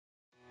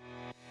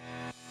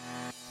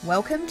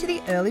Welcome to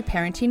the Early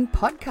Parenting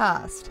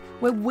Podcast,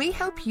 where we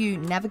help you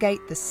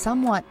navigate the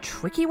somewhat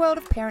tricky world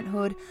of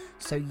parenthood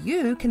so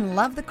you can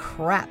love the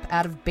crap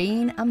out of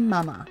being a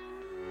mama.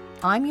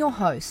 I'm your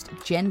host,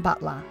 Jen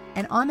Butler,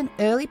 and I'm an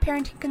early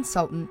parenting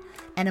consultant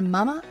and a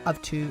mama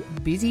of two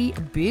busy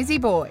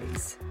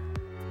boys.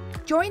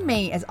 Join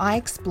me as I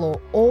explore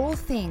all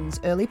things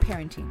early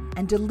parenting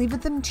and deliver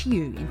them to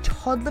you in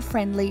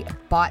toddler-friendly,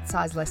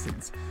 bite-sized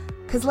lessons.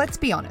 Because let's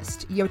be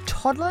honest, your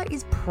toddler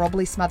is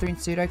probably smothering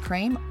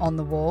Sudocrem on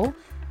the wall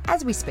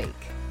as we speak.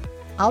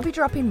 I'll be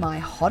dropping my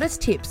hottest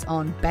tips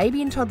on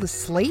baby and toddler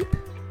sleep,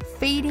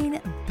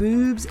 feeding,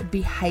 boobs,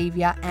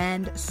 behaviour,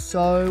 and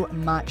so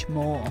much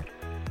more.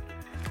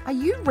 Are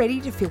you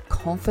ready to feel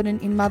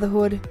confident in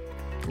motherhood?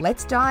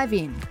 Let's dive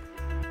in.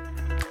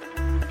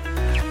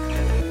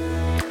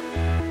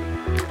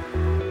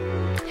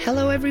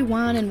 Hello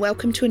everyone, and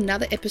welcome to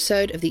another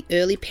episode of the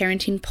Early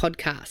Parenting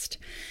Podcast.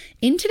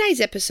 In today's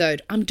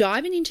episode, I'm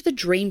diving into the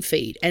dream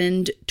feed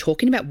and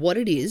talking about what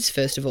it is,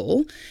 first of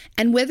all,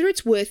 and whether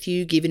it's worth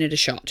you giving it a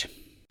shot.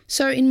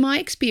 So in my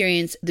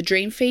experience, the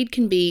dream feed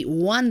can be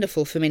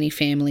wonderful for many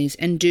families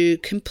and do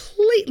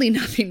completely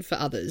nothing for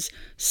others.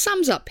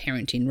 Sums up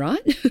parenting,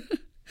 right?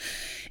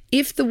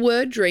 If the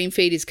word dream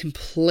feed is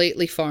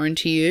completely foreign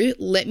to you,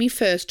 let me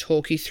first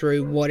talk you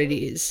through what it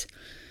is.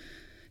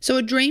 So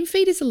a dream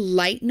feed is a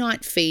late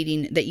night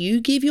feeding that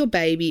you give your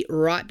baby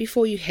right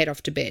before you head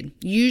off to bed,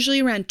 usually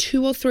around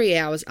 2 or 3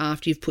 hours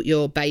after you've put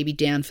your baby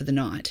down for the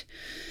night.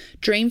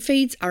 Dream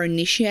feeds are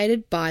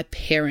initiated by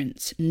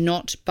parents,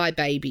 not by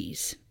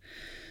babies.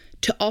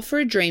 To offer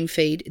a dream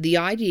feed, the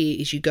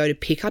idea is you go to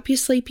pick up your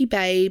sleepy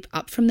babe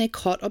up from their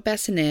cot or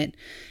bassinet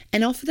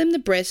and offer them the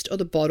breast or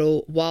the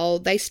bottle while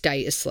they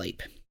stay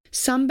asleep.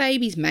 Some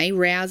babies may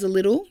rouse a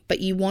little, but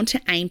you want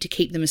to aim to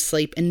keep them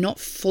asleep and not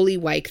fully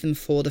wake them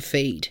for the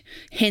feed,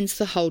 hence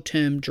the whole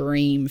term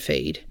dream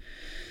feed.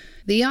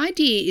 The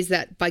idea is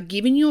that by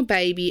giving your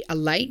baby a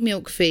late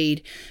milk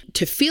feed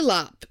to fill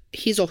up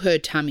his or her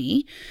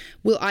tummy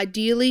will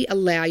ideally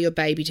allow your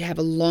baby to have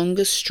a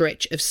longer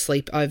stretch of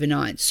sleep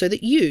overnight so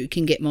that you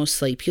can get more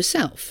sleep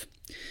yourself.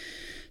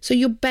 So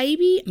your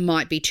baby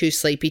might be too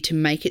sleepy to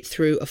make it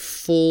through a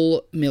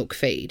full milk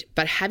feed,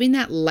 but having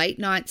that late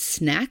night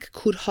snack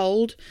could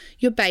hold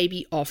your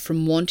baby off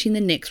from wanting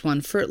the next one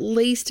for at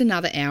least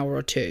another hour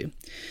or two.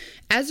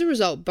 As a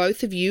result,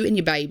 both of you and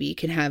your baby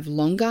can have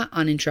longer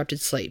uninterrupted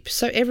sleep,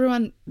 so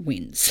everyone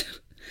wins.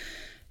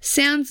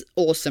 Sounds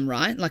awesome,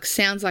 right?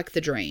 Sounds like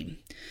the dream.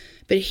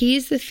 But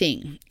here's the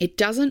thing, it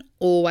doesn't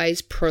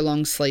always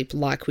prolong sleep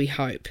like we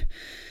hope.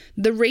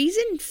 The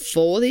reason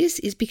for this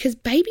is because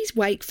babies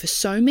wake for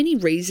so many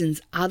reasons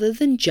other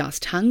than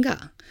just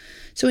hunger.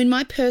 So in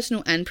my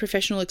personal and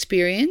professional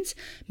experience,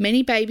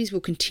 many babies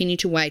will continue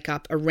to wake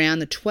up around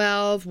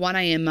the 1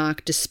 a.m.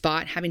 mark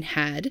despite having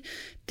had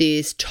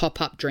this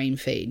top-up dream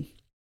feed.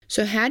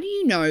 So how do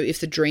you know if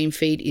the dream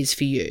feed is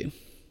for you?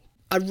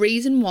 A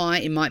reason why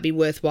it might be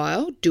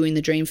worthwhile doing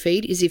the dream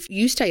feed is if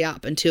you stay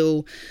up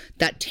until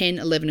that 10,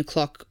 11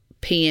 o'clock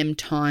p.m.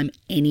 time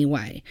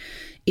anyway.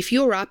 If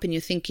you're up and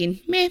you're thinking,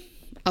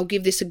 I'll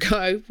give this a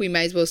go, we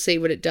may as well see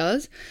what it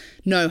does,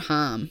 no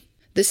harm.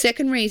 The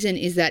second reason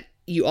is that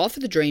you offer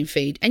the dream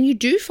feed and you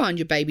do find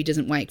your baby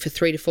doesn't wake for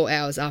 3 to 4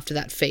 hours after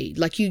that feed.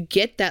 You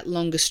get that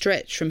longer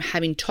stretch from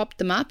having topped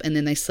them up and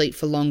then they sleep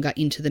for longer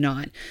into the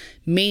night,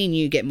 meaning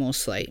you get more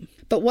sleep.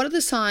 But what are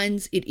the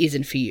signs it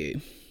isn't for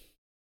you?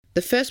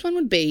 The first one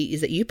would be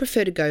is that you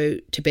prefer to go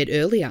to bed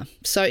earlier.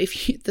 So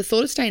if the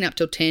thought of staying up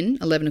till 10,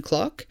 11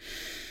 o'clock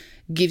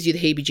gives you the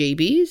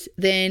heebie-jeebies,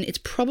 then it's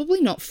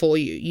probably not for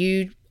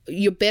you.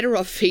 You're better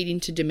off feeding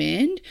to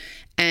demand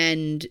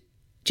and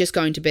just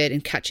going to bed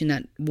and catching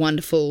that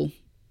wonderful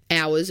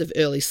hours of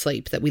early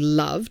sleep that we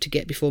love to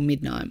get before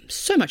midnight.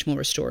 So much more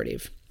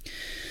restorative.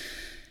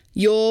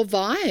 Your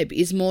vibe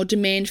is more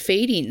demand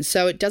feeding,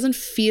 so it doesn't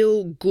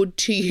feel good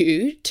to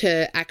you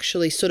to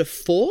actually sort of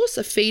force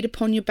a feed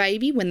upon your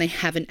baby when they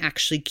haven't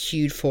actually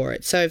cued for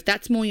it. So if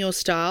that's more your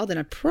style, then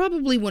I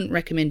probably wouldn't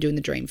recommend doing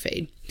the dream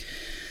feed.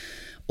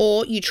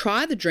 Or you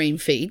try the dream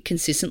feed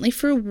consistently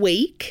for a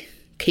week,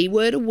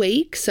 keyword a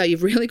week, so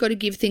you've really got to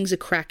give things a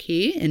crack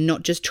here and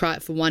not just try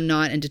it for one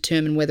night and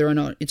determine whether or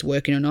not it's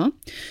working or not.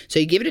 So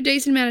you give it a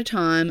decent amount of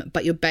time,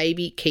 but your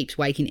baby keeps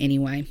waking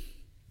anyway.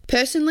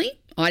 Personally,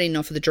 I didn't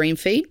offer the dream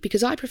feed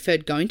because I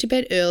preferred going to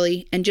bed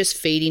early and just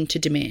feeding to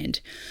demand.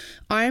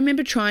 I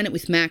remember trying it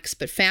with Max,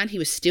 but found he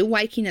was still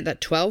waking at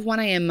that 1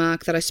 a.m.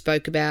 mark that I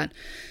spoke about.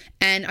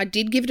 And I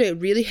did give it a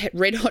really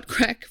red hot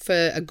crack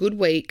for a good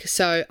week,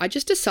 so I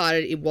just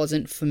decided it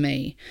wasn't for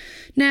me.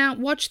 Now,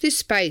 watch this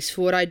space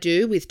for what I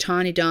do with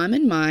Tiny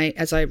Diamond.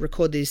 As I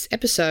record this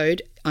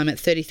episode, I'm at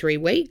 33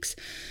 weeks.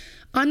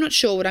 I'm not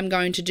sure what I'm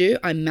going to do.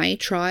 I may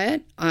try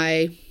it.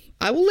 I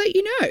will let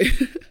you know.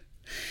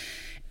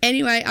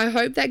 Anyway, I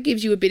hope that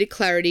gives you a bit of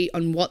clarity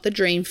on what the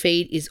dream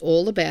feed is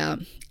all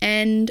about,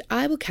 and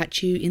I will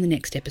catch you in the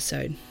next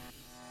episode.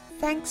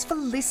 Thanks for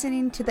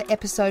listening to the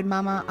episode,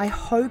 Mama. I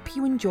hope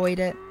you enjoyed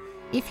it.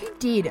 If you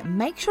did,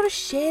 make sure to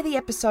share the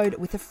episode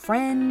with a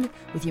friend,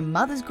 with your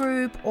mother's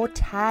group, or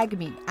tag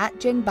me at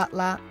Jen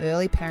Butler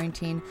Early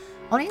Parenting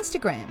on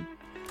Instagram.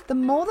 The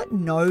more that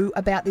know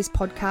about this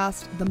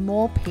podcast, the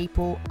more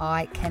people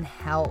I can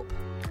help.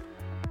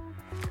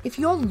 If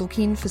you're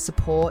looking for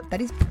support that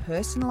is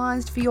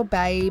personalised for your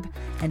babe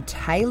and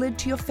tailored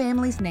to your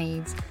family's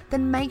needs,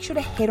 then make sure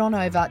to head on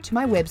over to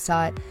my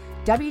website,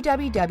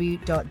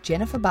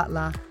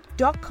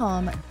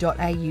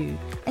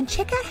 www.jenniferbutler.com.au, and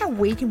check out how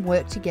we can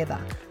work together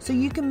so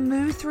you can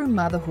move through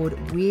motherhood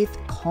with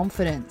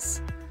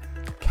confidence.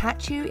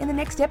 Catch you in the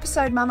next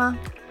episode, Mama.